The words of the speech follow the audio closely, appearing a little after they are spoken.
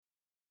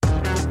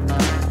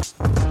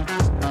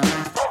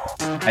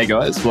Hey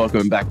guys,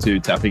 welcome back to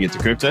Tapping Into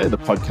Crypto, the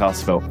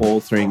podcast for all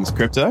things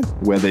crypto,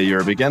 whether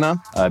you're a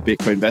beginner, a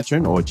Bitcoin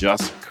veteran, or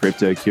just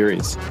crypto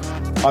curious.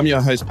 I'm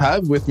your host,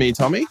 Pav, with me,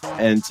 Tommy,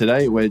 and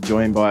today we're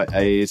joined by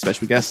a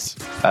special guest,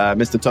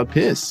 Mr. Todd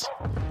Pierce.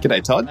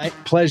 G'day, Todd. Mate,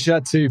 pleasure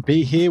to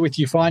be here with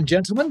you fine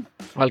gentlemen.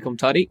 Welcome,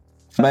 Toddy.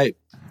 Mate,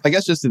 I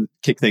guess just to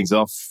kick things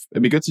off,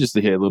 it'd be good to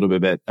hear a little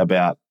bit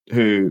about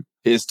who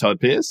is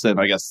Todd Pierce, and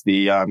I guess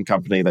the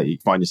company that you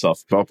find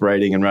yourself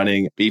operating and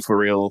running,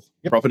 B4Real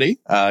property.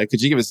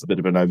 Could you give us a bit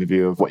of an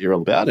overview of what you're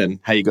all about and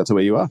how you got to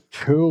where you are?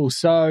 Cool.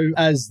 So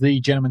as the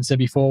gentleman said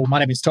before, my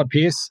name is Todd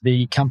Pierce.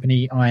 The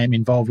company I am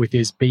involved with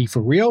is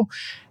B4Real.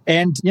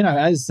 And,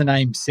 as the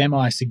name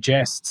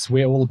suggests,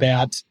 we're all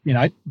about,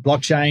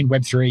 blockchain,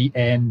 Web3,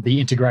 and the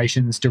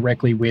integrations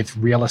directly with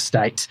real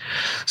estate.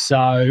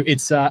 So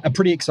it's a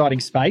pretty exciting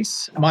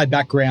space. My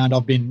background,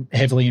 I've been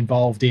heavily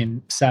involved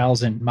in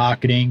sales and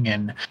marketing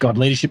and got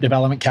leadership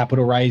development,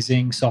 capital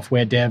raising,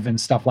 software dev and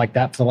stuff like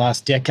that for the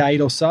last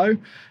decade or so.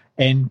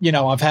 And,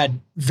 I've had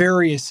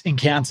various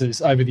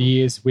encounters over the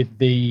years with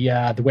the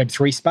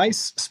Web3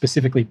 space,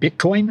 specifically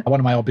Bitcoin. One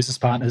of my old business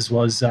partners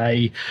was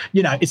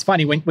it's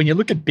funny when you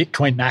look at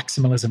Bitcoin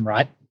maximalism,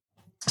 right?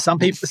 Some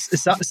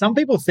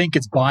people think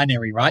it's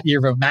binary, right?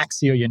 You're a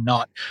maxi or you're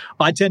not.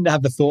 I tend to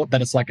have the thought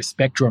that it's like a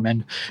spectrum.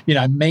 And,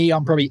 me,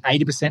 I'm probably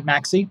 80%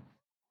 maxi.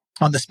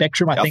 On the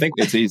spectrum, I think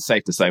it's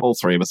safe to say all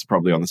three of us are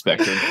probably on the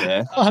spectrum.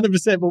 Yeah,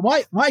 100%. Well,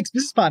 my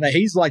ex-business partner,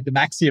 he's like the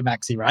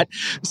maxi, right?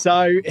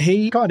 So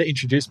he kind of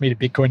introduced me to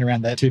Bitcoin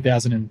around that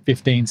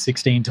 2015,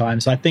 16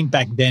 time. So I think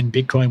back then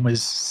Bitcoin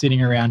was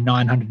sitting around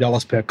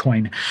 $900 per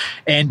coin.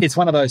 And it's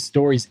one of those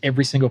stories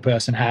every single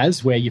person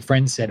has where your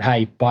friend said,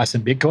 hey, buy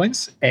some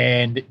Bitcoins,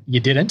 and you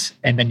didn't,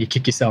 and then you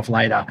kick yourself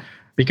later.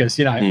 Because,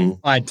 I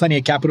had plenty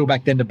of capital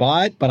back then to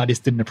buy it, but I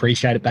just didn't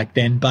appreciate it back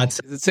then. But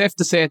is it safe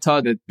to say,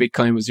 Todd, that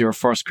Bitcoin was your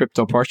first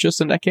crypto purchase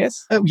in that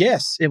case? Oh,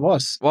 yes, it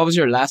was. What was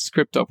your last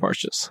crypto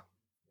purchase?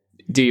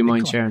 Do you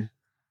mind sharing?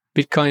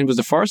 Bitcoin was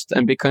the first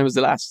and Bitcoin was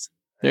the last.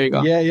 There you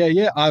go.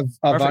 Yeah. I've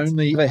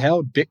only ever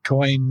held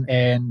Bitcoin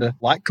and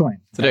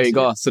Litecoin. So there you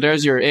go. So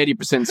there's your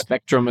 80%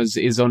 spectrum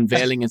is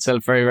unveiling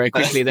itself very, very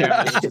quickly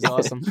there, which is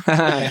awesome.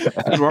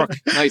 Good work.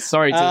 Nice.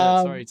 Sorry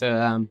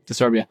to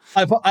disturb you.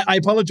 I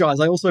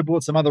apologize. I also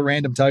bought some other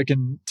random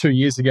token 2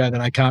 years ago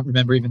that I can't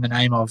remember even the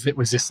name of. It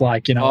was just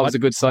like, always a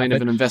good sign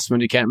of an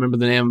investment. You can't remember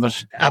the name of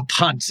it. A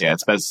punt. Yeah,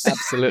 it's best.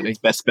 Absolutely.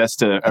 It's best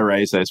to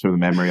erase those from the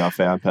memory, I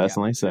found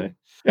personally. So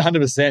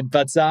 100%.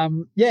 But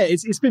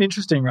it's been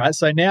interesting, right?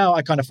 So now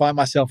I kind of find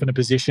myself in a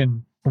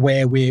position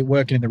where we're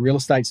working in the real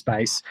estate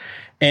space.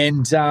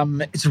 And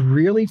it's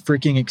really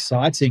freaking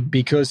exciting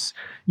because,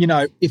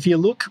 if you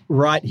look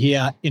right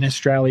here in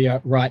Australia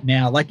right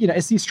now,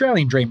 it's the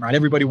Australian dream, right?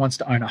 Everybody wants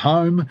to own a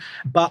home.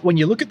 But when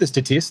you look at the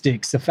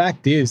statistics, the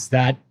fact is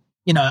that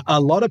a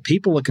lot of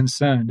people are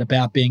concerned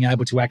about being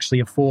able to actually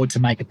afford to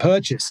make a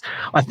purchase.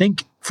 I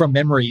think from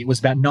memory, it was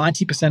about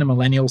 90% of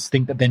millennials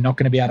think that they're not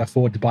going to be able to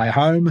afford to buy a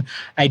home.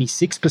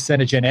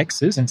 86% of Gen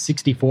Xers and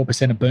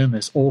 64% of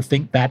boomers all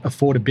think that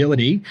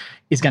affordability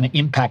is going to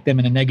impact them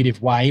in a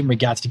negative way in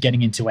regards to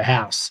getting into a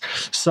house.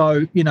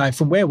 So,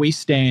 from where we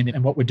stand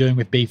and what we're doing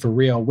with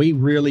B4Real, we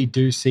really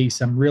do see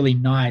some really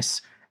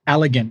nice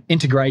elegant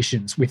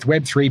integrations with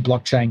Web3,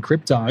 blockchain,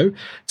 crypto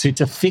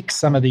to fix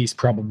some of these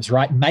problems,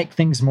 right? Make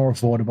things more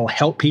affordable,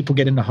 help people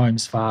get into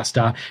homes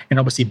faster, and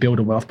obviously build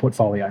a wealth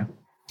portfolio.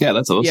 Yeah,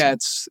 that's awesome. Yeah,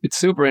 it's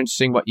super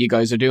interesting what you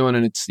guys are doing.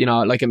 And it's,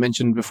 like I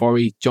mentioned before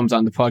we jumped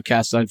on the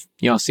podcast,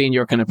 I've, seen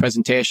your kind of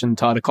presentation,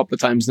 Todd, a couple of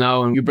times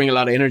now, and you bring a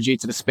lot of energy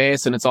to the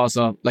space. And it's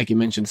also, like you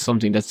mentioned,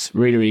 something that's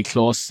really, really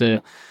close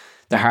to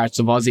the hearts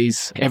of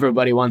Aussies.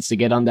 Everybody wants to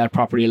get on that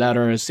property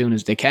ladder as soon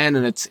as they can,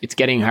 and it's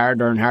getting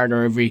harder and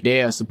harder every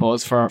day, I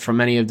suppose, for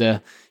many of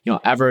the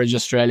average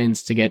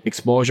Australians to get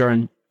exposure.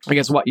 And I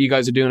guess what you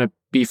guys are doing at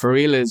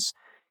B4Real is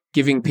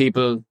giving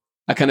people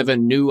a kind of a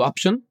new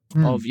option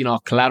of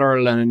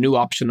collateral and a new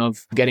option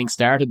of getting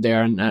started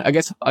there. And I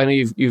guess I know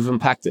you've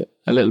unpacked it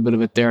a little bit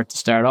of it there to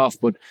start off,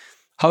 but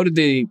how did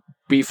the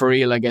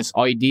B4Real, I guess,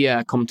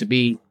 idea come to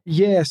be?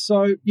 Yeah,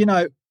 so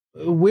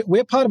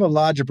we're part of a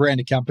larger brand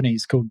of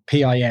companies called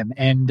PIM,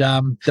 and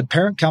the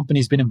parent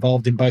company's been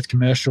involved in both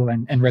commercial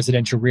and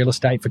residential real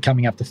estate for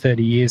coming up to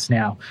 30 years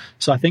now.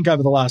 So I think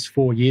over the last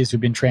 4 years, we've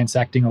been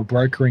transacting or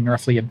brokering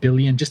roughly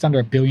just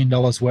under $1 billion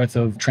worth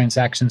of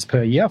transactions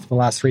per year for the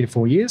last 3 to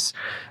 4 years.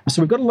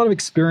 So we've got a lot of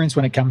experience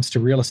when it comes to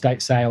real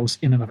estate sales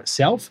in and of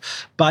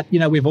itself. But,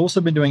 we've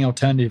also been doing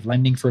alternative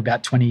lending for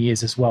about 20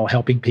 years as well,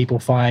 helping people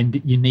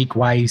find unique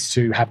ways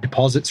to have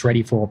deposits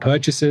ready for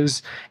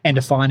purchases and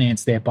to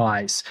finance their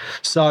buys.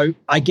 So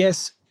I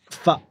guess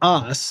for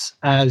us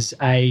as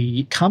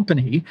a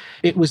company,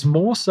 it was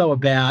more so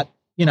about,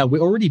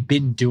 we've already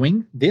been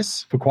doing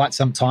this for quite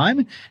some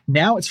time.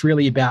 Now it's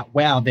really about,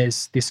 wow,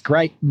 there's this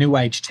great new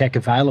age tech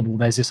available.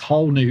 There's this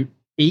whole new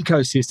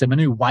ecosystem, a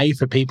new way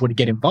for people to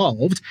get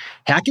involved.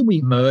 How can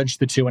we merge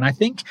the two? And I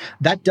think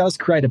that does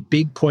create a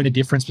big point of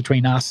difference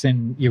between us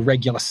and your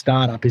regular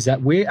startup, is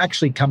that we're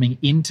actually coming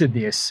into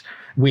this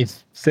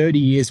with 30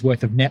 years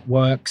worth of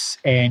networks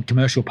and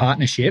commercial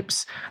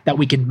partnerships that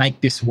we can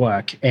make this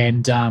work.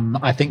 And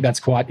I think that's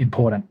quite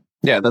important.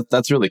 Yeah,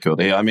 that's really cool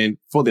to hear. I mean,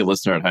 for the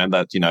listener at home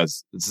that,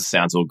 this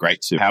sounds all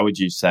great too. How would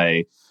you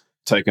say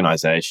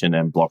tokenization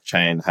and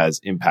blockchain has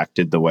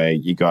impacted the way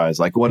you guys,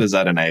 what has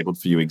that enabled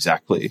for you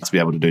exactly to be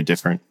able to do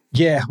different?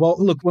 Yeah, well,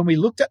 look, when we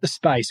looked at the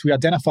space, we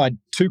identified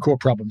two core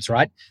problems,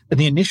 right? And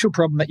the initial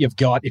problem that you've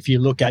got, if you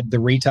look at the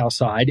retail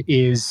side,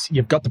 is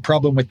you've got the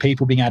problem with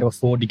people being able to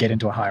afford to get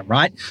into a home,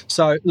 right?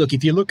 So, look,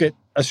 if you look at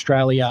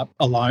Australia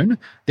alone,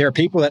 there are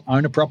people that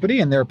own a property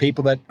and there are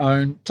people that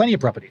own plenty of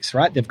properties,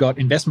 right? They've got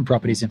investment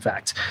properties, in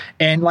fact.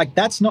 And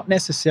that's not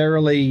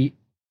necessarily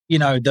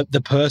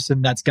the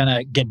person that's going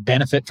to get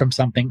benefit from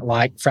something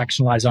like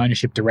fractionalized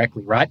ownership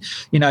directly, right?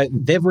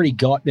 They've already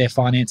got their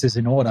finances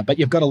in order, but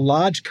you've got a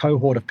large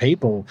cohort of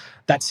people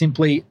that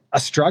simply are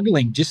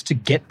struggling just to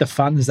get the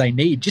funds they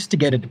need, just to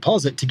get a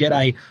deposit, to get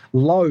a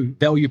low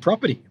value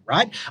property,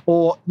 right?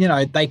 Or,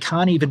 they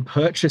can't even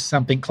purchase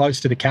something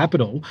close to the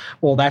capital,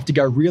 or they have to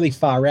go really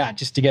far out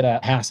just to get a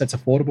house that's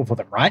affordable for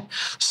them, right?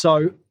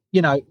 So,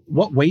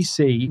 what we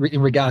see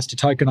in regards to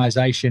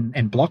tokenization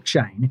and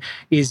blockchain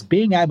is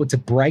being able to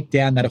break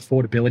down that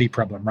affordability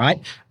problem,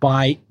 right?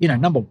 By,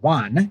 number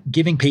one,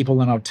 giving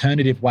people an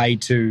alternative way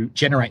to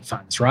generate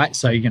funds, right?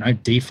 So,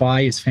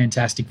 DeFi is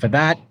fantastic for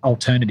that,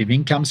 alternative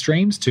income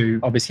streams to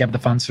obviously have the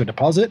funds for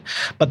deposit.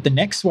 But the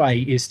next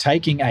way is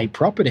taking a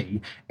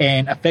property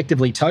and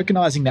effectively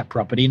tokenizing that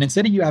property. And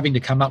instead of you having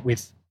to come up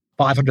with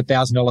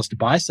 $500,000 to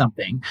buy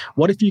something,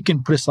 what if you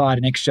can put aside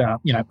an extra,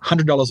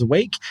 $100 a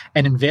week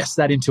and invest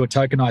that into a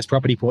tokenized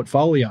property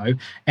portfolio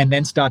and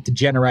then start to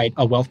generate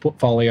a wealth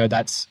portfolio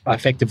that's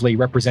effectively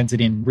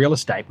represented in real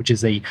estate, which is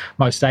the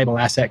most stable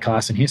asset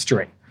class in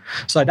history.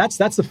 So that's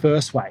the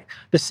first way.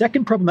 The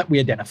second problem that we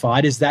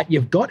identified is that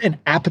you've got an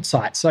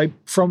appetite. So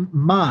from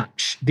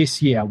March this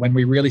year, when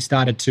we really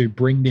started to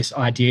bring this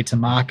idea to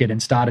market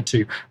and started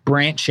to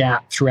branch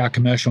out through our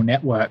commercial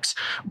networks,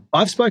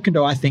 I've spoken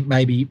to, I think,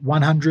 maybe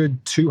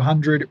 100,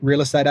 200 real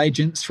estate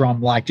agents,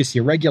 from just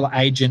your regular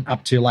agent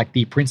up to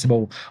the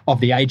principal of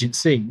the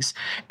agencies.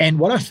 And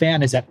what I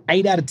found is that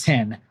 8 out of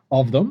 10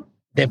 of them,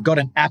 they've got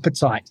an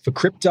appetite for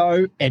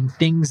crypto and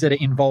things that are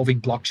involving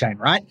blockchain,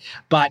 right?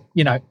 But,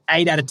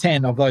 8 out of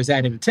 10 of those 8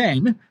 out of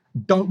 10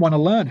 don't want to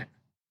learn it,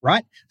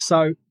 right?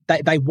 So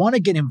they want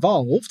to get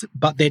involved,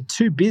 but they're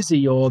too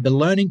busy, or the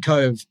learning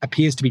curve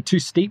appears to be too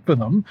steep for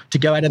them to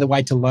go out of the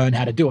way to learn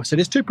how to do it. So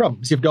there's two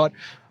problems. You've got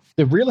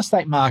the real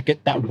estate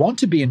market that want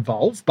to be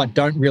involved but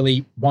don't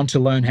really want to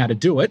learn how to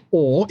do it,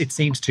 or it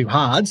seems too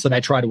hard, so they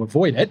try to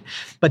avoid it.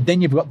 But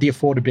then you've got the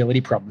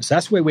affordability problem. So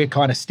that's where we're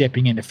kind of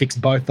stepping in to fix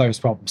both those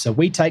problems. So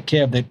we take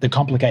care of the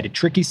complicated,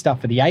 tricky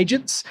stuff for the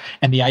agents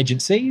and the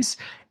agencies,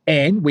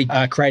 and we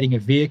are creating a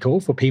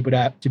vehicle for people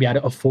to be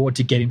able to afford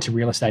to get into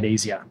real estate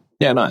easier.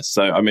 Yeah, nice.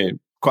 So, I mean,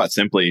 quite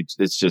simply,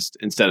 it's just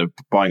instead of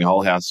buying a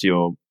whole house,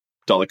 you're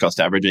dollar cost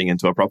averaging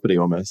into a property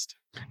almost.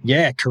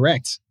 Yeah,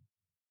 correct.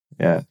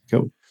 Yeah,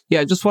 cool.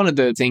 Yeah, just one of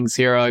the things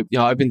here,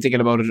 I've been thinking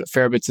about it a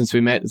fair bit since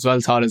we met as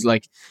well, Todd, is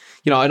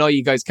I know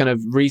you guys kind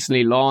of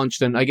recently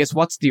launched, and I guess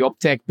what's the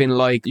uptake been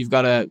like? You've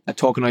got a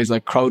tokenized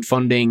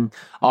crowdfunding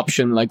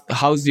option.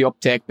 How's the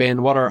uptake been?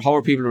 How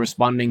are people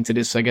responding to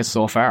this, I guess,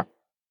 so far?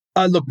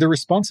 Look, the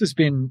response has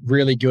been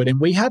really good, and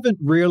we haven't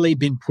really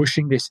been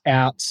pushing this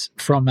out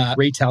from a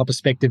retail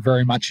perspective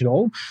very much at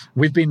all.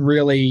 We've been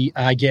really,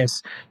 I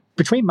guess,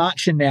 between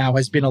March and now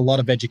has been a lot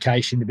of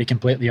education, to be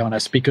completely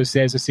honest, because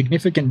there's a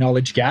significant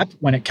knowledge gap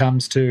when it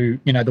comes to,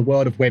 the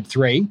world of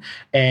Web3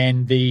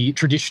 and the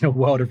traditional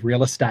world of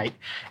real estate.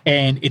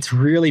 And it's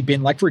really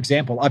been for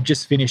example, I've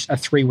just finished a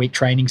 3-week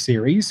training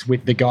series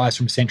with the guys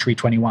from Century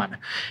 21.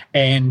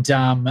 And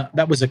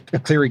that was a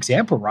clear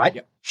example, right?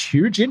 Yep.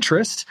 Huge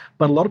interest,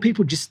 but a lot of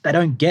people they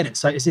don't get it.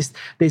 So there's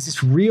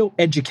this real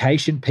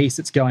education piece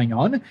that's going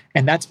on,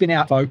 and that's been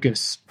our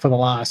focus for the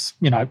last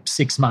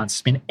 6 months.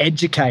 It's been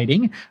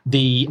educating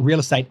the real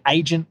estate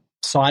agent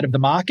side of the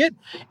market,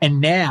 and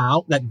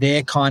now that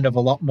they're kind of a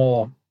lot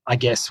more, I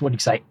guess,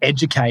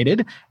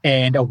 educated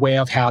and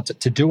aware of how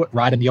to do it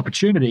right and the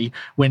opportunity,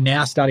 we're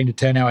now starting to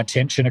turn our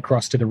attention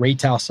across to the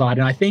retail side.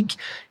 And I think,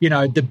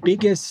 the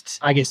biggest,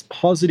 I guess,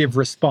 positive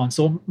response,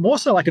 or more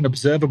so an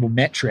observable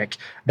metric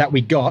that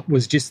we got,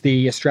 was just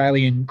the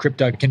Australian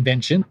Crypto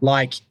Convention.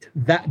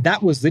 That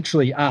was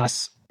literally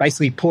us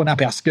basically pulling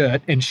up our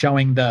skirt and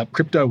showing the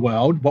crypto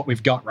world what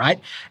we've got, right?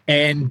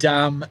 And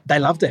they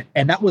loved it.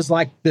 And that was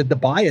the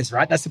buyers,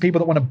 right? That's the people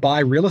that want to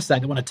buy real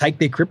estate, that want to take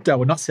their crypto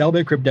and not sell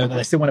their crypto, that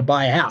they still want to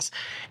buy a house.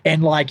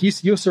 And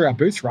you saw our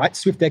booth, right?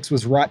 SwiftX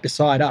was right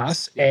beside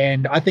us.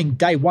 And I think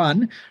day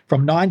one,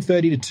 from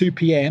 9:30 to 2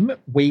 p.m.,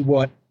 we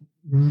were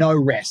no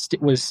rest.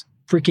 It was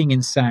freaking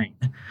insane.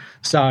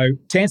 So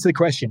to answer the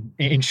question,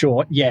 in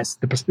short, yes,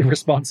 the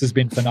response has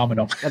been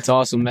phenomenal. That's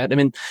awesome, Matt. I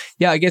mean,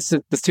 yeah, I guess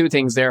there's two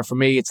things there for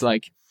me. It's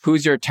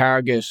who's your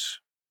target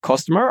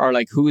customer, or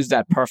like who is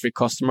that perfect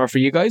customer for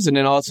you guys? And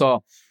then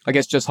also, I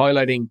guess, just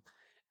highlighting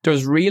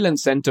there's real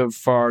incentive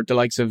for the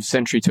likes of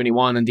Century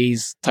 21 and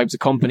these types of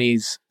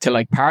companies to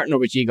like partner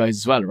with you guys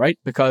as well, right?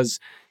 Because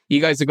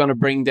you guys are going to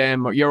bring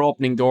them, or you're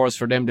opening doors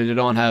for them that they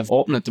don't have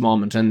open at the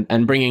moment,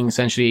 and bringing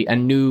essentially a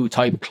new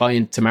type of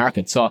client to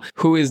market. So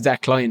who is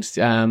that client,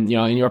 in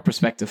your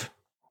perspective?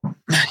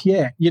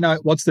 Yeah,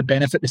 what's the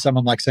benefit to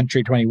someone like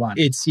Century 21?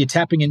 It's you're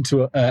tapping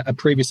into a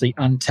previously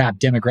untapped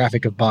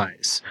demographic of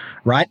buyers,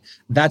 right?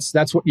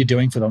 That's what you're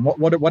doing for them.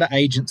 What do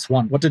agents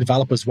want? What do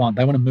developers want?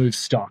 They want to move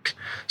stock.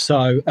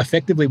 So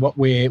effectively what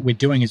we're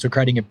doing is we're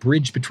creating a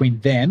bridge between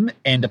them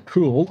and a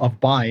pool of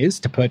buyers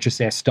to purchase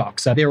their stock.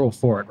 So they're all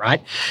for it,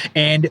 right?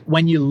 And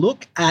when you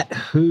look at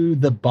who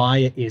the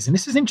buyer is, and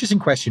this is an interesting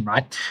question,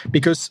 right?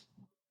 Because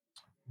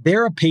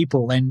there are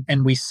people,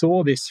 and we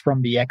saw this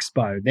from the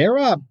expo, there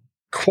are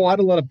quite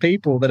a lot of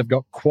people that have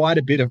got quite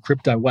a bit of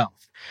crypto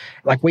wealth.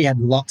 Like we had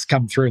lots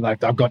come through,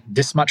 like I've got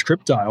this much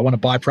crypto, I want to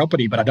buy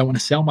property, but I don't want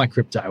to sell my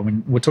crypto.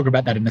 And we'll talk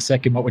about that in a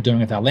second, what we're doing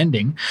with our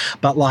lending.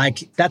 But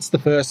like, that's the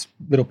first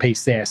little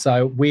piece there.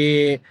 So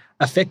we're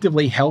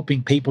effectively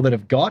helping people that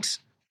have got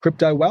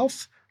crypto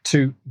wealth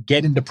to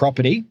get into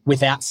property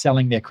without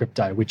selling their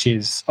crypto, which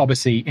is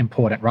obviously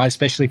important, right?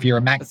 Especially if you're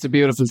a Mac. That's the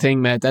beautiful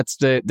thing, mate. That's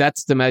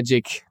the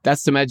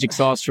magic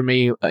sauce for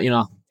me,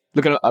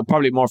 Look at it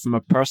probably more from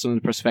a personal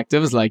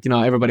perspective. It's like,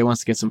 everybody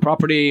wants to get some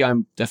property.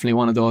 I'm definitely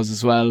one of those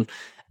as well.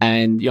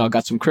 And, I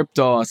got some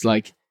crypto. It's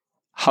like,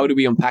 how do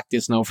we unpack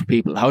this now for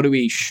people? How do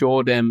we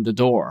show them the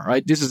door,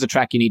 right? This is the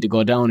track you need to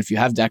go down. If you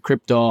have that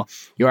crypto,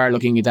 you are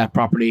looking at that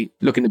property,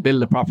 looking to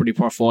build a property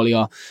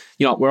portfolio.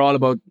 We're all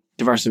about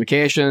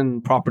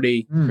diversification,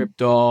 property,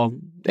 crypto,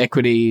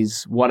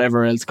 equities,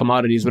 whatever else,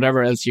 commodities,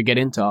 whatever else you get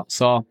into.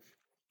 So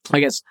I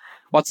guess,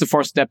 what's the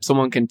first step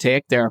someone can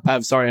take there?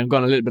 Pav, sorry, I'm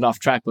going a little bit off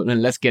track, but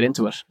then let's get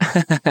into it.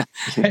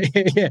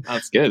 Yeah.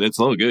 That's good. It's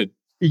all good.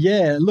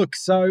 Yeah, look,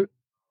 so,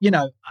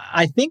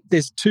 I think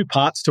there's two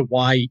parts to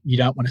why you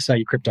don't want to sell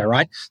your crypto,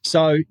 right?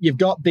 So you've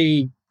got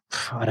the,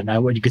 I don't know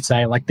what you could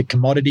say, like the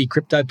commodity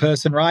crypto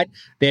person, right?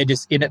 They're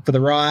just in it for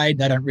the ride.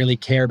 They don't really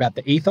care about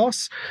the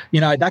ethos.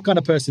 That kind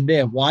of person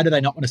there, why do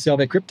they not want to sell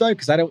their crypto?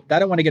 Because they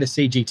don't want to get a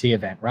CGT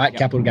event, right? Yep.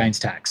 Capital gains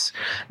tax.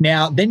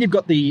 Now, then you've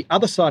got the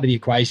other side of the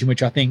equation,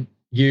 which I think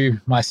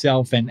you,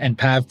 myself, and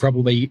Pav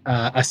probably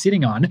are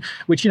sitting on,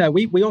 which,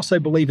 we also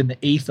believe in the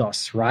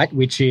ethos, right?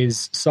 Which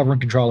is sovereign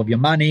control of your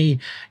money,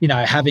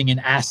 having an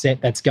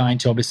asset that's going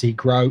to obviously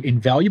grow in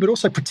value, but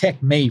also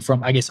protect me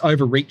from, I guess,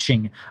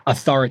 overreaching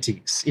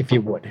authorities, if you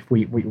would, if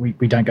we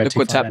don't go Look too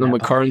far. What's happening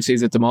with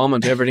currencies at the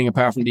moment. Everything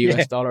apart from the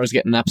US dollar is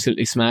getting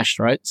absolutely smashed,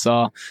 right?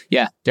 So,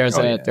 yeah, there's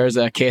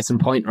a case in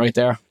point right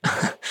there.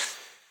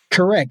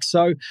 Correct.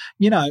 So,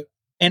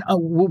 and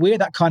we're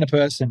that kind of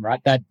person, right,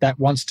 that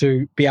wants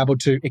to be able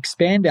to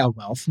expand our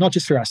wealth, not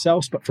just for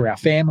ourselves, but for our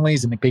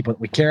families and the people that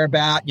we care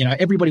about.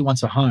 Everybody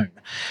wants a home.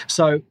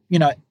 So,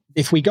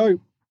 if we go,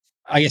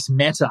 I guess,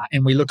 meta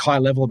and we look high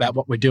level about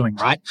what we're doing,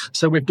 right?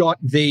 So we've got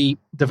the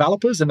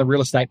developers and the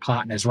real estate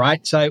partners,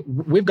 right? So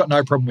we've got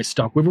no problem with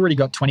stock. We've already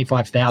got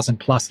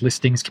 25,000 plus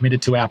listings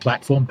committed to our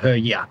platform per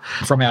year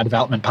from our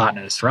development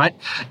partners, right?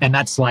 And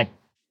that's like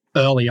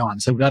early on.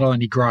 So that'll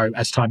only grow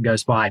as time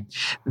goes by.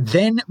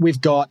 Then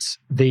we've got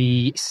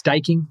the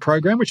staking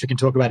program, which we can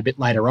talk about a bit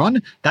later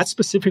on. That's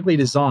specifically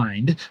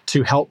designed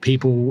to help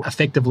people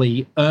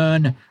effectively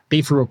earn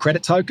B4Real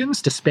credit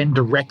tokens to spend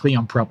directly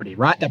on property,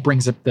 right? That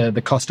brings up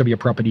the cost of your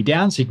property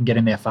down so you can get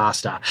in there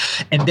faster.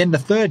 And then the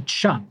third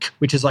chunk,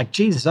 which is like,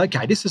 Jesus,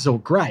 okay, this is all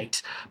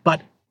great,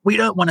 but we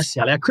don't want to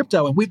sell our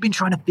crypto. And we've been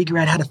trying to figure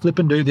out how to flip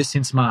and do this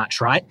since March,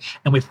 right?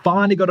 And we've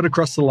finally got it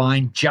across the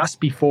line just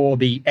before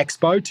the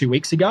expo 2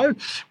 weeks ago.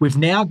 We've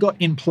now got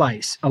in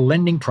place a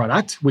lending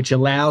product which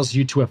allows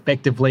you to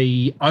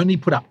effectively only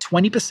put up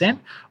 20%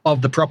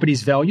 of the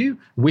property's value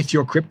with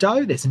your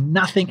crypto. There's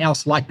nothing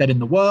else like that in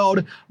the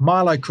world.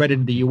 Milo Credit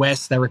in the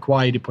US, they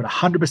require you to put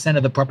 100%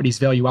 of the property's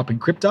value up in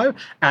crypto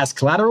as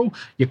collateral.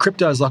 Your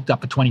crypto is locked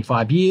up for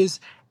 25 years.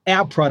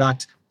 Our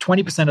product,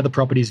 20% of the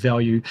property's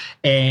value,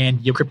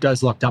 and your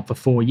crypto's locked up for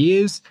 4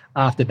 years.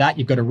 After that,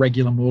 you've got a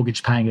regular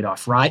mortgage paying it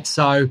off, right?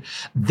 So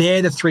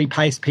they're the three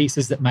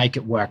pieces that make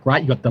it work,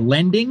 right? You've got the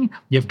lending,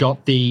 you've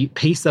got the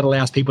piece that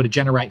allows people to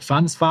generate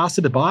funds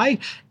faster to buy,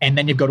 and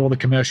then you've got all the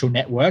commercial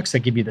networks that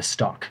give you the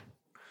stock.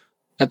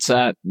 That's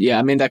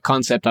that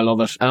concept, I love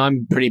it. And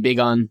I'm pretty big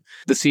on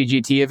the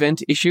CGT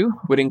event issue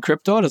within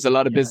crypto. There's a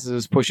lot of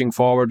businesses pushing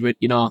forward with,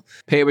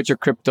 pay with your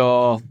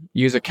crypto,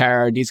 use a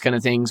card, these kind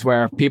of things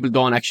where people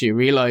don't actually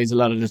realize a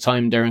lot of the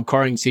time they're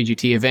incurring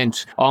CGT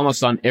event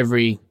almost on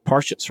every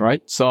purchase,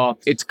 right? So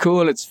it's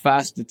cool, it's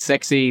fast, it's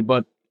sexy,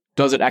 but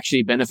does it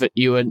actually benefit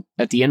you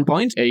at the end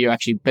point? Are you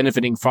actually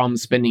benefiting from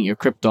spending your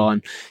crypto?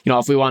 And,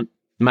 if we want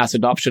mass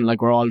adoption, like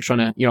we're all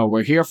trying to,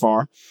 we're here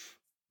for,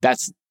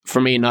 that's, for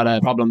me, not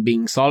a problem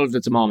being solved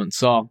at the moment.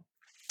 So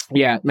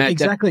Yeah, man,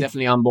 Exactly.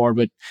 Definitely on board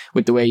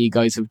with the way you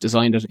guys have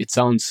designed it. It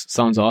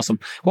sounds awesome.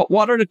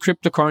 What are the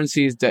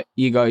cryptocurrencies that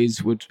you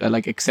guys would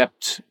like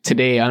accept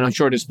today? And I'm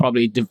sure this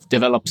probably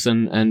develops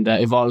and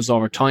evolves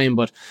over time,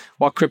 but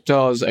what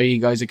cryptos are you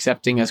guys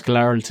accepting as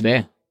collateral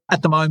today?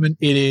 At the moment,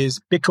 it is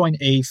Bitcoin,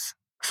 ETH,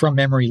 from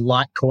memory,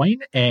 Litecoin,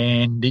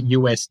 and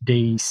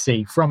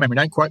USDC from memory.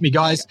 Don't quote me,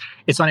 guys.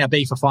 It's on our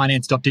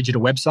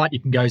B4Finance.digital website. You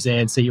can go there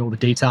and see all the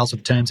details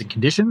of terms and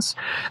conditions.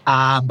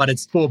 But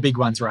it's 4 big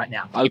ones right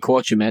now. I'll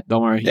quote you, mate.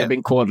 Don't worry. You're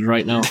being quoted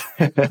right now.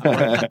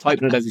 I'm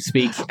typing it as we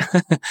speak.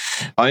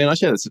 I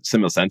share this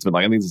similar sentiment.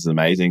 Like, I think this is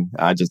amazing.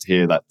 Just to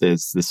hear that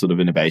there's this sort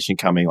of innovation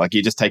coming. Like,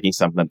 you're just taking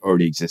something that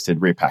already existed,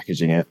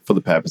 repackaging it for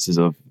the purposes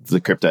of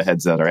the crypto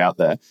heads that are out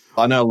there.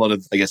 I know a lot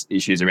of,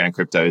 issues around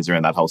cryptos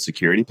around that whole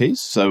security piece.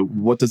 So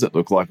what does it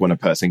look like when a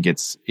person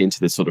gets into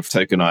this sort of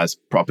tokenized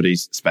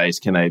properties space?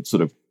 Can they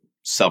sort of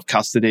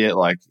self-custody it,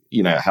 like,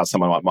 how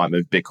someone might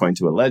move Bitcoin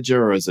to a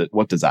ledger, or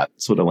what does that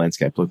sort of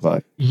landscape look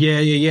like?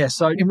 Yeah.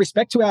 So in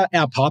respect to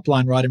our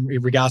pipeline, right, in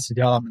regards to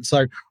development,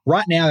 so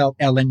right now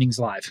our lending's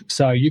live.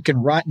 So you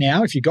can right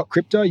now, if you've got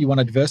crypto, you want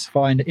to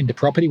diversify into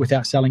property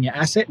without selling your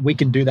asset, we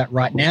can do that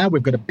right now.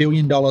 We've got $1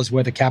 billion worth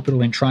of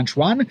capital in tranche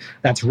 1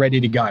 that's ready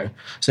to go.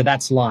 So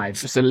that's live.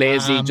 Just a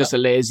lazy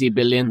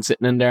billion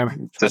sitting in there.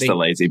 Just a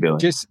lazy billion.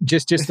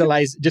 Just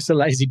a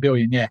lazy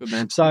billion, yeah.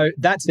 So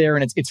that's there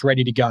and it's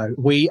ready to go.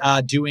 We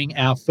are doing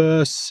our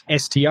first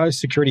STO,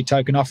 security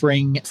token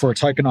offering, for a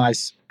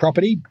tokenized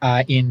property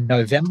in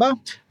November.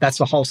 That's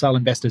for wholesale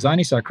investors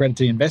only, so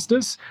accredited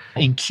investors.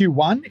 In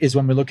Q1 is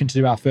when we're looking to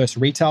do our first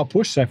retail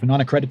push, so for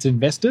non-accredited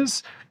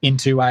investors,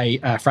 into a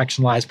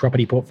fractionalized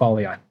property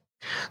portfolio.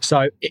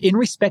 So in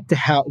respect to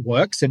how it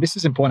works, and this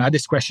is important, I had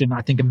this question,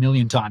 I think, 1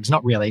 million times,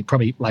 not really,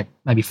 probably like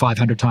maybe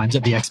 500 times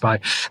at the expo.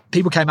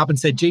 People came up and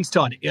said, geez,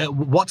 Todd,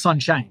 what's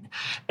on chain?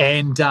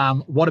 And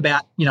what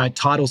about,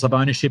 titles of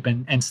ownership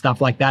and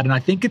stuff like that? And I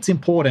think it's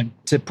important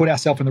to put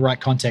ourselves in the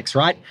right context,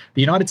 right?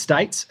 The United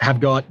States have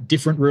got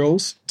different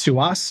rules to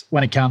us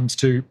when it comes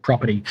to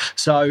property.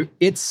 So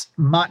it's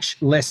much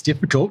less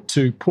difficult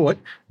to put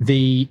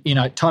the,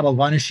 title of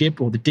ownership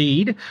or the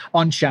deed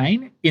on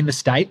chain in the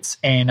States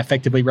and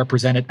effectively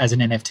represent it as an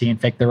NFT. In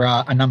fact, there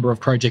are a number of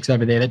projects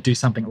over there that do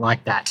something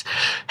like that.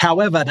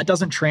 However, that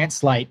doesn't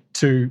translate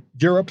to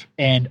Europe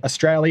and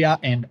Australia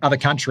and other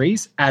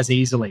countries as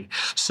easily.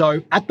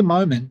 So at the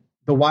moment,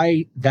 the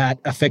way that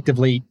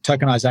effectively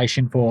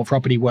tokenization for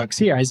property works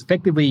here is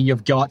effectively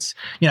you've got,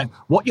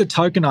 what you're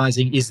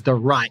tokenizing is the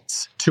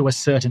rights to a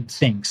certain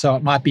thing. So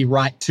it might be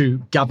right to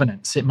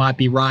governance, it might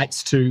be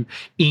rights to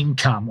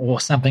income or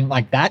something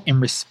like that in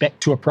respect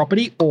to a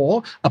property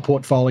or a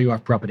portfolio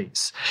of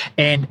properties.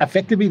 And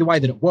effectively the way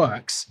that it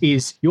works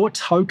is your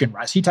token,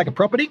 right? So you take a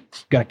property,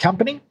 you've got a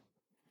company,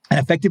 and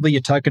effectively,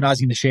 you're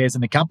tokenizing the shares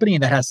in the company,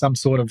 and that has some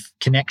sort of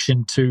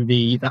connection to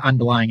the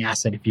underlying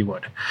asset, if you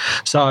would.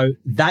 So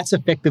that's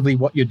effectively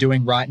what you're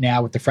doing right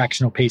now with the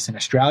fractional piece in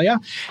Australia.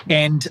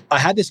 And I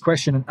had this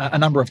question a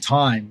number of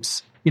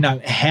times,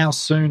 how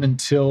soon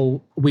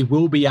until we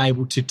will be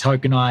able to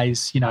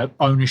tokenize,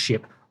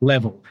 ownership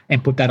level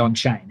and put that on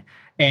chain?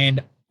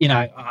 And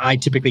I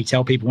typically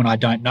tell people when I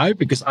don't know,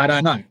 because I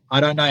don't know. I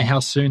don't know how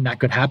soon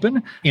that could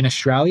happen in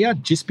Australia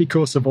just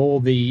because of all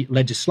the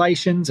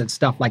legislations and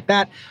stuff like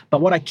that. But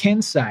what I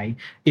can say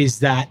is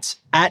that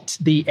at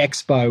the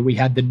expo, we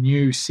had the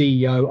new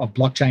CEO of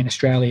Blockchain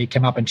Australia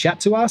come up and chat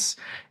to us.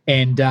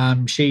 And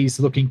she's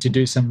looking to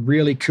do some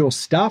really cool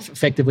stuff.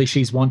 Effectively,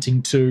 she's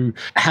wanting to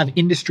have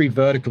industry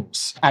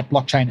verticals at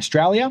Blockchain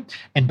Australia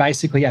and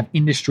basically have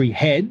industry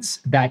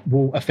heads that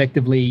will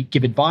effectively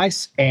give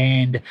advice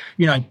and,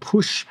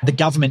 push the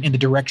government in the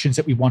directions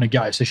that we want to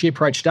go. So she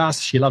approached us.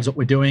 She loves what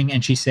we're doing.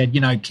 And she said,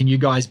 can you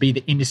guys be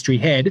the industry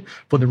head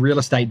for the real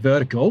estate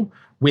vertical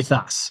with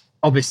us?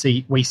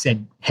 Obviously, we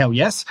said, hell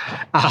yes.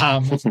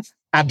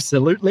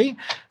 Absolutely.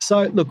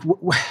 So, look,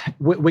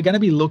 we're going to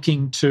be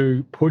looking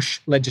to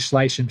push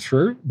legislation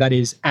through that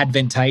is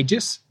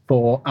advantageous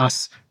for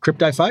us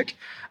crypto folk.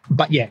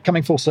 But yeah,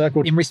 coming full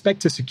circle, in respect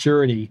to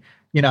security,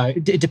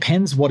 it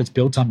depends what it's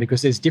built on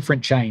because there's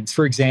different chains.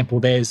 For example,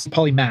 there's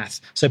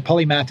Polymath. So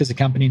Polymath is a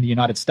company in the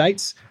United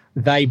States.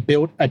 They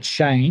built a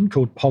chain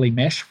called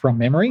Polymesh from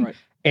memory, right.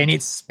 And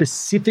it's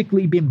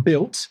specifically been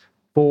built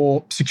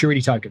for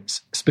security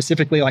tokens,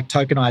 specifically like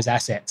tokenized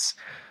assets.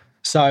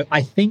 So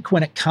I think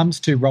when it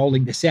comes to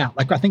rolling this out,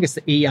 I think it's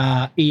the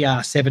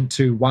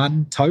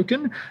ER721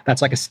 token.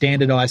 That's like a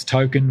standardized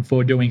token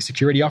for doing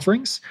security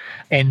offerings.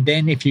 And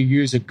then if you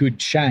use a good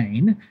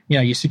chain,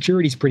 your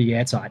security is pretty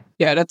airtight.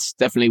 Yeah, that's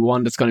definitely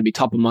one that's going to be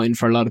top of mind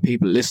for a lot of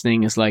people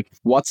listening is like,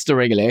 what's the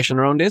regulation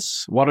around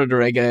this? What are the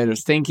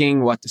regulators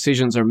thinking? What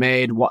decisions are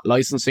made? What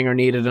licensing are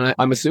needed? And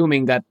I'm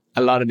assuming that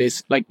a lot of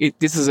this,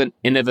 this is an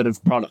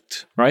innovative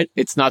product, right?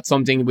 It's not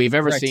something we've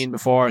ever seen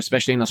before,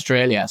 especially in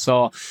Australia.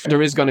 So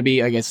there is going to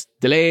be, I guess,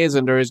 delays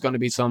and there are going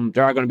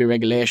to be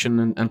regulation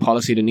and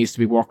policy that needs to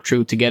be worked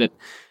through to get it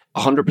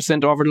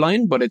 100% over the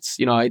line. But it's,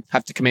 I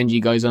have to commend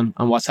you guys on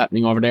what's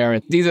happening over there.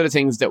 These are the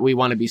things that we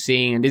want to be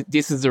seeing. And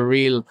this is the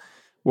real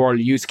world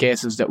use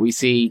cases that we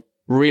see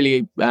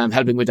really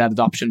helping with that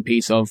adoption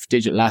piece of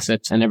digital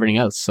assets and everything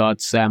else. So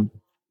it's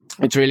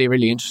really,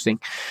 really interesting.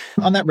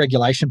 On that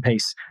regulation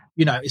piece,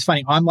 it's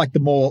funny. I'm like the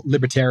more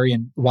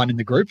libertarian one in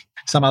the group.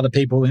 Some other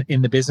people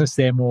in the business,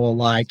 they're more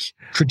like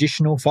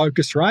traditional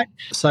focused, right?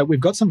 So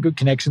we've got some good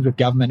connections with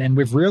government, and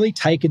we've really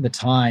taken the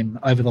time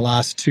over the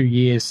last 2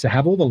 years to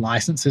have all the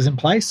licenses in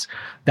place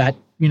that,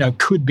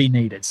 could be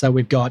needed. So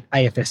we've got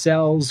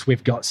AFSLs,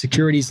 we've got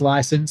securities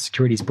license,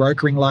 securities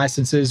brokering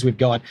licenses, we've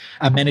got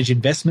a managed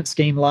investment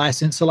scheme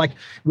license. So like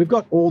we've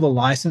got all the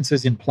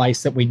licenses in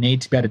place that we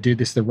need to be able to do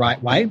this the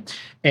right way.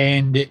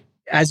 And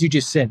as you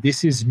just said,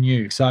 this is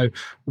new. So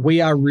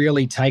we are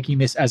really taking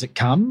this as it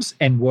comes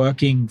and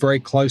working very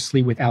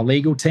closely with our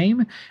legal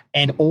team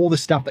and all the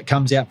stuff that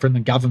comes out from the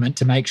government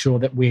to make sure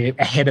that we're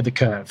ahead of the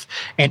curve.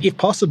 And if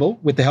possible,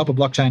 with the help of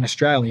Blockchain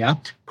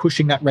Australia,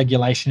 pushing that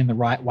regulation in the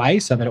right way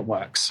so that it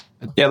works.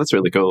 Yeah, that's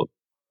really cool.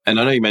 And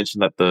I know you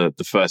mentioned that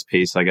the first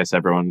piece, I guess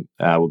everyone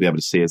will be able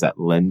to see is that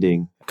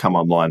lending come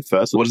online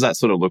first. What does that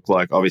sort of look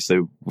like? Obviously,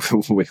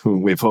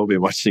 we've all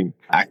been watching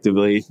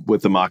actively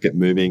with the market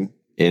moving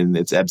in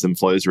its ebbs and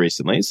flows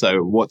recently.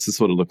 So what's it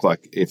sort of look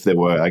like if there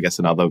were, I guess,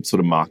 another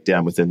sort of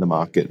markdown within the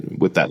market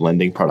with that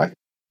lending product?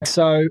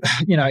 So,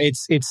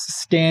 it's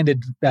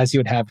standard as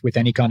you would have with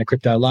any kind of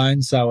crypto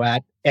loan. So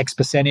at X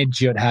percentage,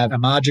 you'd have a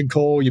margin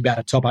call. You're about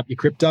to top up your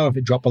crypto if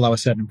it dropped below a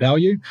certain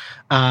value.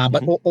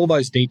 But all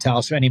those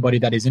details for anybody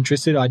that is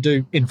interested, I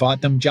do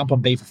invite them, jump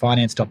on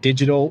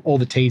b4finance.digital, all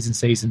the T's and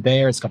C's in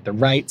there. It's got the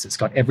rates, it's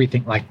got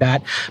everything like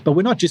that. But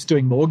we're not just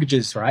doing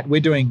mortgages, right? We're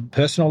doing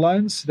personal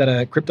loans that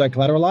are crypto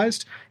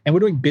collateralized, and we're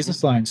doing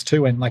business loans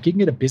too. And like you can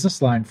get a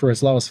business loan for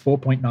as low as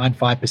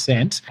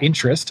 4.95%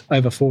 interest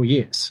over 4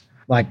 years.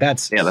 Like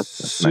that's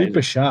super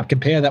amazing. Sharp.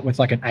 Compare that with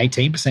like an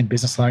 18%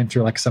 business loan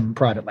through like some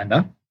private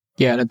lender.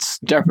 Yeah,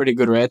 they're pretty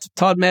good rates.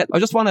 Todd, mate, I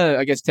just want to,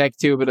 I guess, take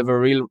to a bit of a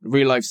real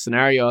life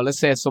scenario. Let's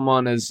say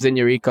someone is in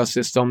your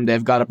ecosystem,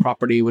 they've got a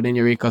property within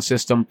your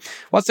ecosystem.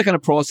 What's the kind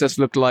of process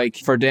look like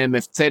for them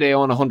if, say, they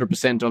own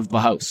 100% of the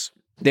house?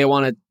 They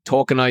want to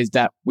tokenize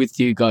that with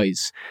you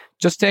guys.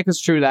 Just take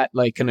us through that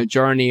like kind of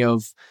journey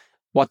of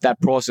what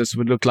that process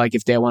would look like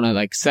if they want to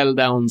like sell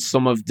down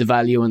some of the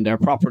value in their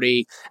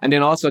property. And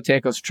then also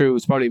take us through,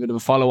 it's probably a bit of a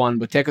follow on,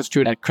 but take us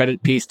through that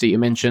credit piece that you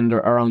mentioned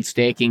around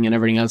staking and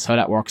everything else, how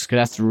that works, because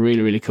that's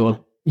really, really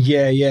cool.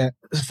 Yeah.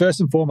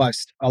 First and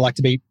foremost, I like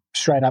to be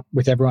straight up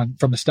with everyone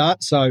from the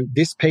start. So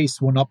this piece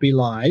will not be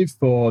live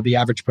for the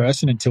average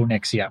person until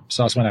next year.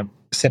 So I just want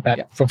to set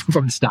that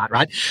from the start,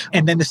 right?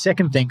 And then the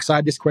second thing, because I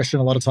had this question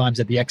a lot of times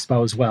at the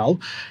expo as well,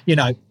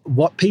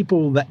 what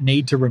people that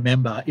need to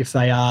remember if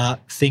they are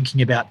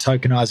thinking about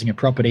tokenizing a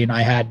property, and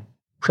I had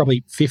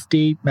probably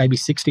 50, maybe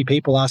 60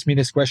 people ask me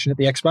this question at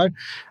the expo.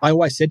 I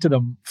always said to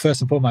them,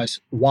 first and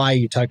foremost, why are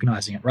you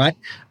tokenizing it, right?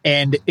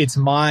 And it's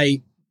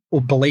my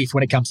belief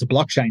when it comes to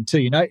blockchain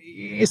too.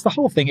 It's the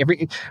whole thing.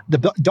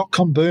 The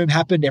 .com boom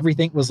happened.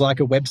 Everything was like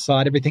a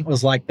website. Everything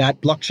was like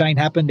that. Blockchain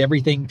happened.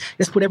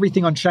 Let's put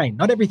everything on chain.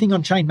 Not everything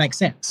on chain makes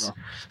sense.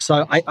 Yeah.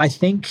 So I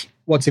think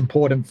what's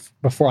important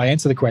before I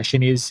answer the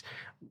question is,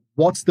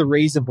 what's the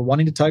reason for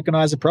wanting to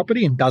tokenize a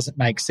property, and does it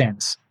make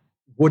sense?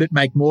 Would it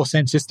make more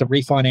sense just to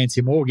refinance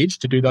your mortgage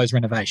to do those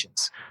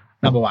renovations?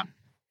 Number one.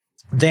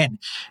 Then,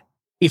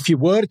 if you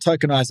were to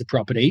tokenize a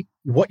property,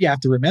 what you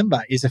have to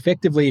remember is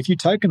effectively, if you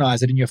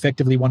tokenize it and you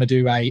effectively want to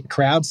do a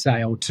crowd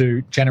sale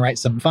to generate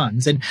some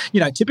funds, and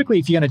typically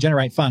if you're going to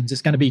generate funds,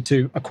 it's going to be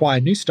to acquire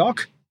new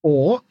stock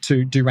or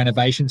to do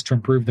renovations to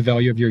improve the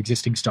value of your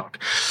existing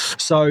stock.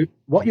 So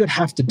what you'd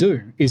have to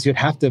do is you'd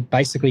have to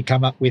basically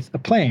come up with a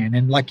plan.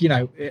 And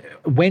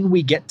when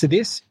we get to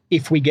this,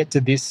 if we get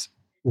to this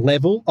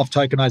level of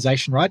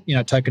tokenization, right?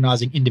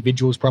 Tokenizing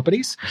individuals'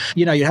 properties,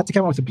 you have to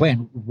come up with a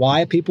plan.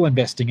 Why are people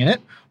investing in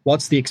it?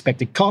 What's the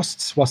expected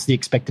costs? What's the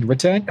expected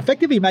return?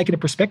 Effectively making a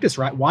prospectus,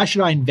 right? Why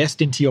should I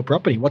invest into your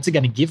property? What's it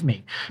going to give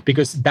me?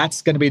 Because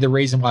that's going to be the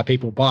reason why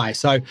people buy.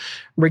 So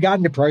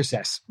regarding the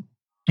process,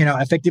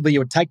 effectively you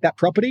would take that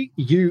property,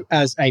 you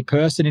as a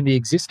person in the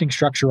existing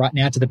structure right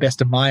now, to the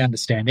best of my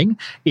understanding,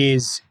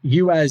 is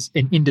you as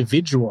an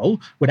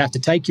individual would have to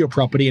take your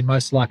property and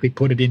most likely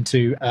put it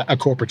into a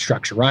corporate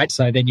structure, right?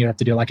 So then you have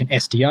to do like an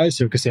STO,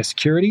 so because they're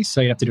securities, so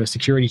you have to do a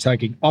security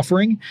token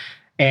offering.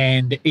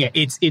 And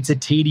it's a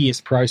tedious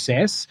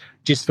process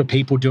just for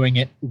people doing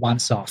it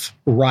once off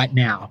right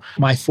now.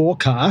 My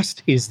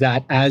forecast is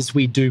that as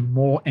we do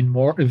more and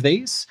more of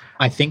these,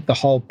 I think the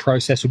whole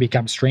process will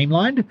become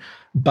streamlined.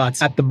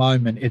 But at the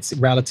moment, it's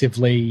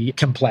relatively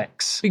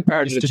complex. Big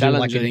part of the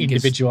challenge, I think,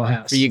 individual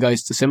house for you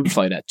guys to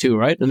simplify that too,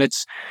 right? And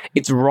it's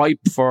ripe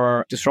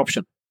for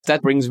disruption.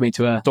 That brings me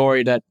to a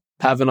story that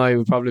Pav and I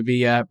would probably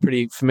be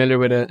pretty familiar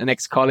with. An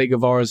ex-colleague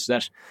of ours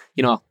that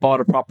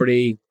bought a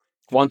property,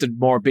 wanted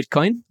more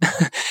Bitcoin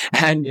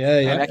and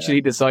actually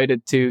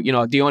decided to,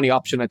 the only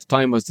option at the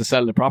time was to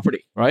sell the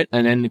property, right?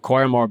 And then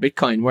acquire more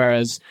Bitcoin.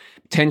 Whereas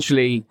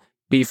potentially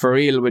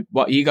B4Real, with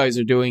what you guys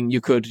are doing,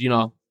 you could,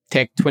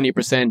 take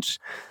 20%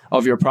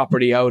 of your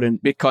property out in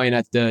Bitcoin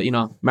at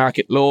the,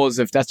 market lows,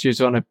 if that's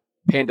just going to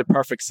paint a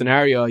perfect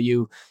scenario.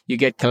 You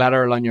get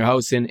collateral on your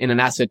house in an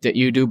asset that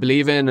you do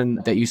believe in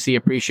and that you see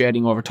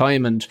appreciating over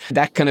time. And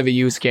that kind of a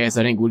use case,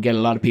 I think, would get a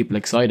lot of people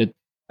excited.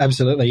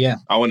 Absolutely, yeah.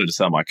 I wanted to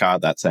sell my car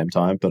at that same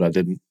time, but I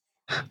didn't.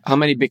 How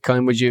many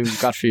Bitcoin would you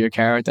have got for your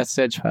car at that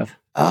stage, Pav?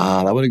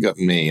 That would have got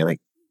me, I think,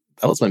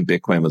 that was when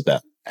Bitcoin was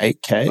about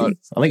 8K. Oh.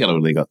 I think I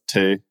only got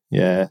 2.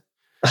 Yeah.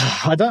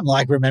 I don't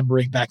like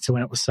remembering back to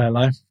when it was so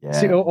low. Yeah.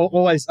 See,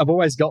 I've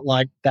always got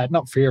like that,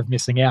 not fear of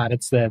missing out.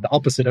 It's the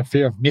opposite of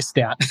fear of missed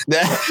out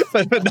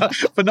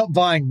for not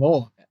buying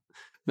more.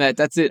 Mate,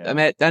 that's it. Yeah.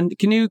 Mate, and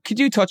could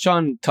you touch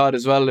on, Todd,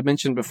 as well? I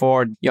mentioned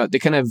before, the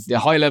kind of the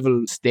high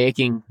level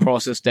staking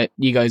process that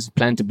you guys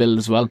plan to build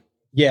as well.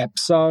 Yeah.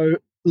 So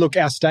look,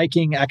 our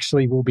staking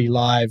actually will be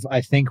live.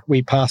 I think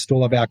we passed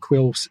all of our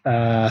Quill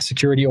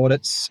security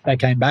audits. They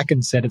came back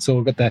and said it's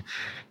all got the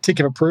tick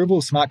of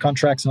approval, smart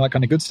contracts and all that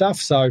kind of good stuff.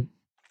 So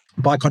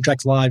buy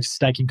contracts live,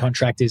 staking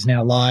contract is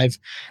now live,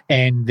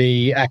 and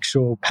the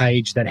actual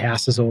page that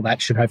houses all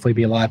that should hopefully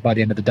be live by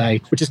the end of the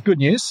day, which is good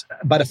news.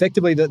 But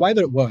effectively, the way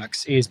that it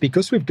works is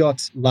because we've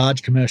got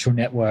large commercial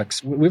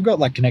networks, we've got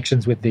like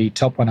connections with the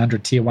top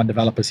 100 tier 1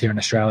 developers here in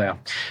Australia.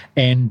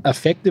 And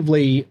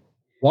effectively,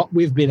 what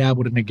we've been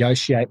able to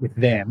negotiate with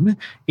them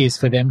is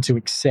for them to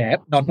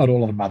accept, not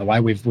all of them, by the way,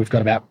 we've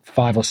got about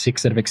 5 or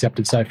 6 that have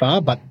accepted so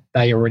far, but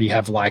they already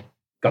have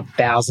got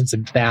thousands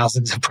and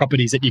thousands of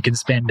properties that you can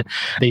spend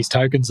these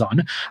tokens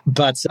on.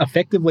 But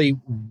effectively,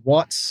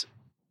 what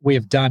we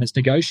have done is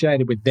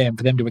negotiated with them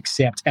for them to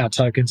accept our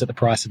tokens at the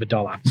price of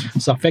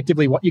 $1. So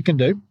effectively, what you can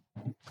do,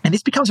 and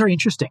this becomes very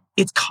interesting,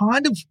 it's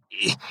kind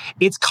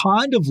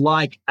of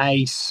like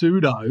a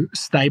pseudo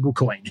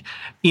stablecoin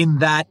in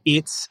that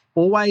it's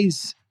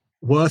always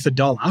worth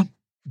 $1.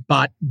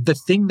 But the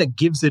thing that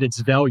gives it its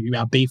value,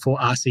 our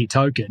B4RC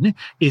token,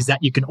 is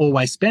that you can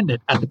always spend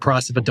it at the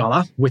price of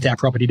 $1 with our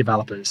property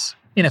developers.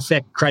 In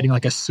effect, creating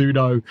like a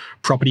pseudo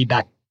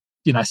property-backed,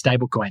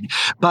 stablecoin.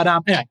 But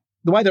anyway,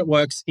 the way that it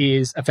works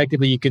is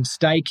effectively you can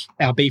stake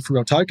our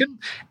B4Real token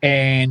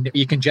and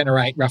you can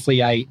generate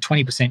roughly a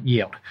 20%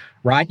 yield,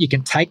 right? You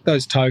can take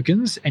those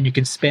tokens and you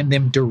can spend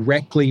them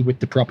directly with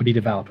the property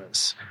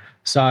developers.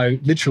 So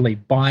literally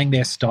buying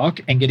their stock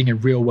and getting a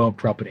real-world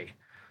property.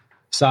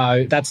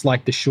 So that's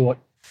like the short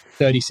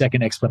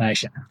 30-second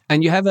explanation.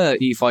 And you have a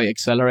DeFi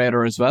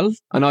accelerator as well.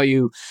 I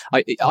know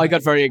I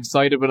got very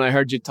excited when I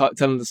heard you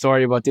telling the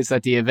story about this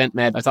at the event,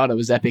 mate. I thought it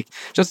was epic.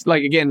 Just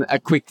like, again,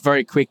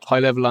 very quick high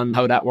level on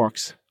how that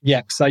works.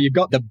 Yeah, so you've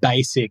got the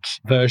basic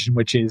version,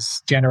 which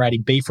is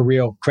generating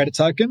B4Real credit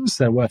tokens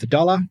that are worth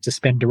 $1 to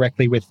spend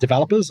directly with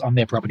developers on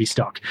their property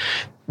stock.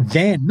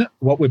 Then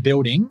what we're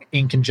building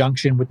in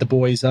conjunction with the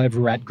boys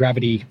over at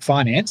Gravity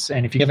Finance,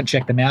 and if you haven't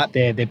checked them out,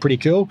 they're pretty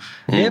cool.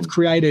 They've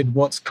created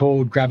what's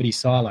called Gravity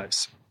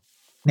Silos.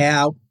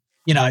 Now,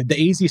 the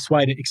easiest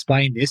way to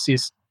explain this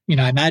is,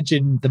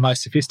 imagine the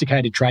most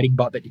sophisticated trading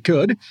bot that you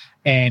could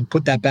and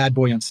put that bad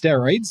boy on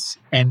steroids,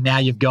 and now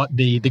you've got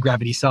the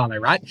Gravity Silo,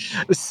 right?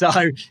 So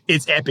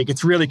it's epic.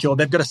 It's really cool.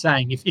 They've got a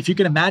saying, if you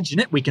can imagine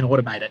it, we can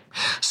automate it.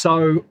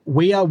 So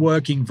we are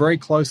working very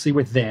closely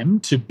with them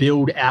to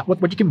build out what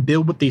you can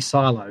build with these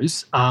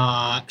silos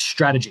are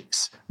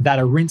strategies that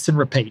are rinse and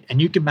repeat,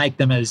 and you can make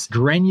them as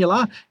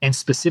granular and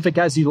specific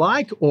as you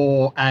like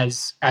or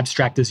as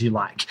abstract as you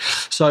like.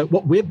 So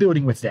what we're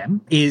building with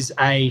them is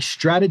a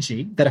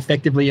strategy that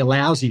effectively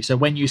allows you, so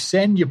when you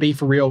send your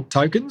B4Real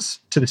tokens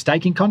to the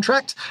staking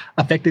contract,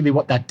 effectively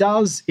what that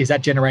does is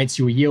that generates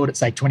you a yield at,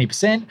 say,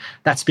 20%.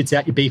 That spits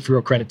out your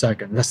B4Real credit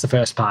token. That's the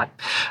first part.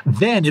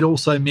 Then it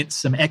also mints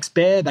some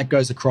XBear that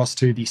goes across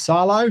to the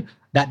silo.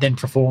 That then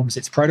performs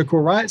its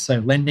protocol, right? So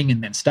lending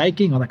and then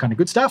staking, all that kind of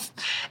good stuff.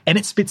 And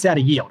it spits out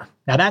a yield.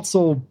 Now, that's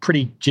all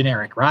pretty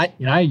generic, right?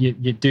 You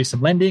do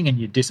some lending and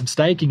you do some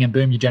staking and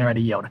boom, you generate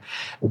a yield.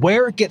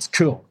 Where it gets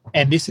cool,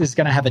 and this is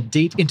going to have a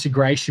deep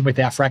integration with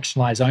our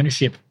fractionalized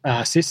ownership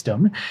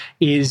system,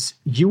 is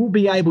you will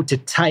be able to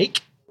take,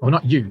 well,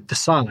 not you, the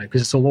silo,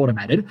 because it's all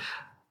automated.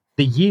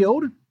 The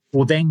yield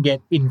will then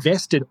get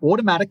invested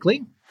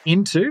automatically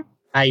into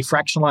a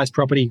fractionalized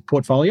property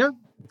portfolio,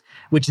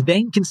 which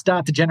then can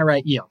start to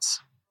generate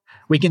yields.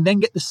 We can then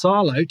get the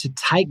silo to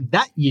take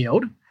that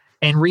yield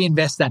and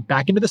reinvest that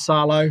back into the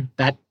silo.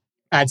 That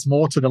adds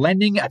more to the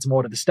lending, adds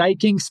more to the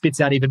staking,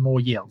 spits out even more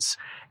yields.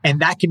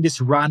 And that can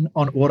just run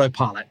on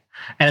autopilot.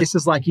 And this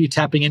is like you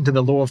tapping into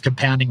the law of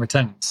compounding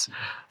returns,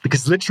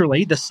 because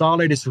literally the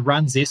silo just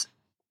runs this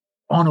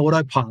on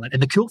autopilot.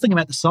 And the cool thing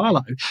about the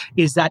silo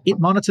is that it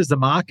monitors the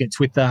markets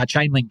with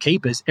Chainlink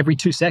keepers every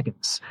 2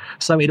 seconds.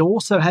 So it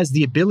also has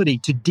the ability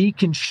to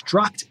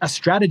deconstruct a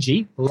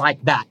strategy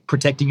like that,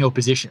 protecting your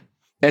position.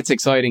 That's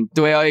exciting.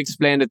 The way I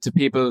explained it to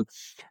people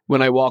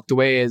when I walked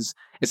away is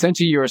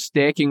essentially your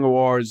staking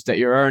rewards that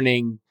you're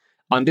earning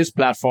on this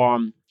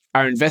platform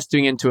are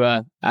investing into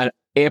a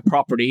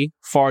property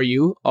for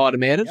you,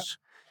 automated. Yep.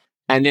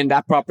 And then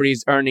that property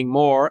is earning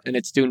more and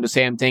it's doing the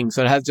same thing.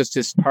 So it has just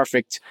this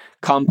perfect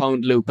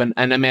compound loop. And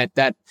I meant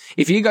that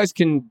if you guys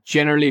can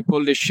generally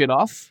pull this shit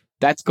off,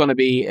 that's going to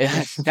be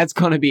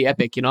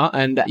epic,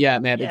 And yeah,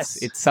 man, yes.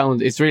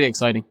 It's really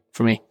exciting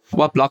for me.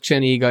 What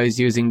blockchain are you guys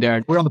using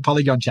there? We're on the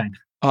Polygon chain.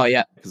 Oh,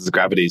 yeah. Because the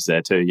gravity's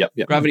there too. Yep.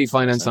 Gravity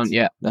Finance on.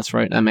 Yeah, that's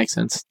right. That makes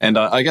sense. And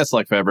I guess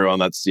like for everyone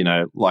that's,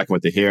 liking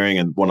what they're hearing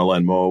and want to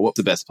learn more, what's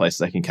the best place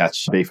they can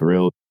catch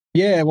B4Real?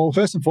 Yeah, well,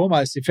 first and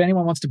foremost, if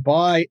anyone wants to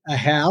buy a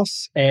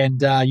house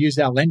and use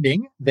our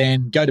lending,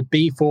 then go to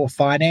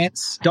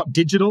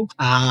B4Finance.digital.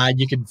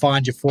 You can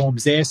find your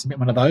forms there, submit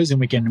one of those, and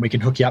we can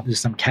hook you up with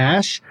some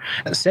cash.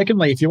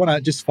 Secondly, if you want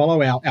to just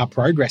follow our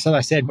progress, as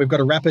I said, we've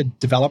got a rapid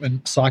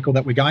development cycle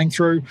that we're going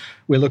through.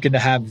 We're looking to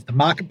have the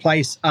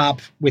marketplace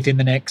up within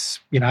the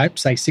next,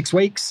 say 6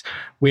 weeks.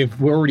 We're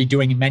already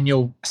doing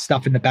manual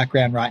stuff in the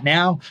background right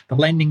now. The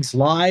lending's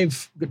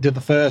live. Did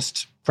the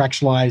first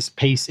fractionalized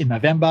piece in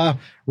November,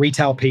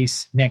 retail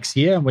piece next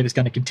year, and we're just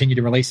going to continue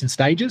to release in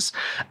stages.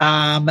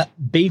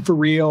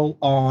 B4Real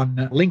on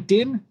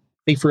LinkedIn,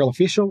 B4Real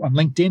Official on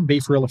LinkedIn,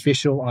 B4Real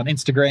Official on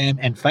Instagram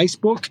and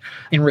Facebook.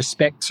 In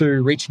respect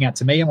to reaching out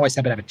to me, I'm always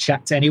happy to have a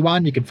chat to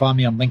anyone. You can find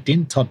me on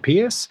LinkedIn, Todd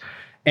Pierce.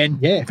 And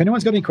yeah, if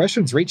anyone's got any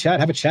questions, reach out,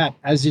 have a chat.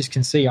 As you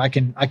can see, I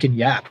can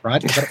yap,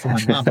 right? I got it from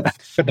my mum.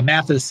 Got the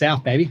mouth of the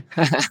South, baby.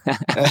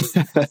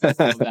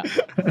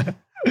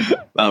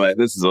 Oh, mate,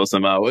 this is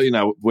awesome.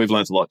 We've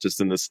learned a lot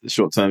just in this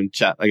short-term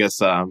chat. I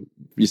guess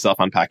yourself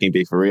unpacking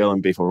B4Real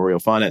and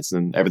B4Real Finance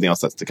and everything else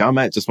that's to come,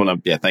 mate. Just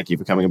want to, thank you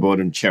for coming aboard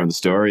and sharing the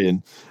story.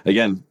 And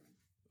again,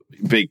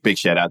 big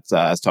shout out,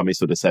 as Tommy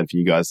sort of said, for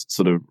you guys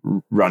sort of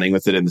running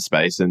with it in the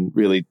space and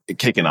really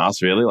kicking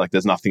ass, really. Like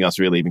there's nothing else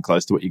really even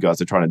close to what you guys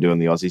are trying to do in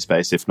the Aussie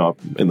space, if not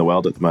in the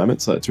world at the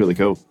moment. So it's really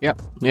cool.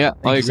 Yep. Yeah,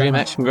 I agree,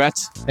 mate.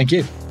 Congrats. Thank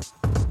you.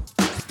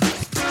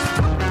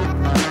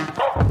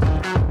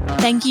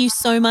 Thank you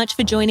so much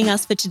for joining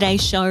us for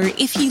today's show.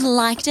 If you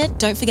liked it,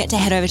 don't forget to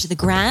head over to the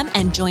gram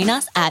and join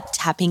us at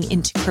Tapping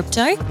Into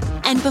Crypto.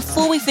 And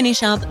before we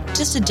finish up,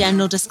 just a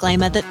general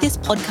disclaimer that this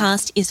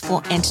podcast is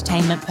for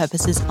entertainment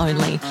purposes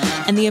only.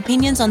 And the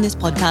opinions on this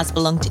podcast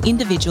belong to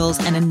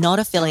individuals and are not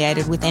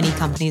affiliated with any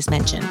companies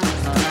mentioned.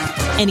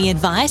 Any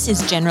advice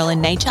is general in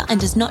nature and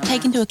does not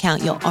take into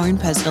account your own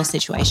personal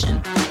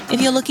situation.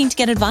 If you're looking to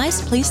get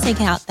advice, please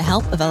seek out the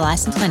help of a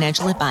licensed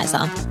financial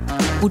advisor.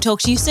 We'll talk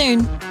to you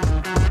soon.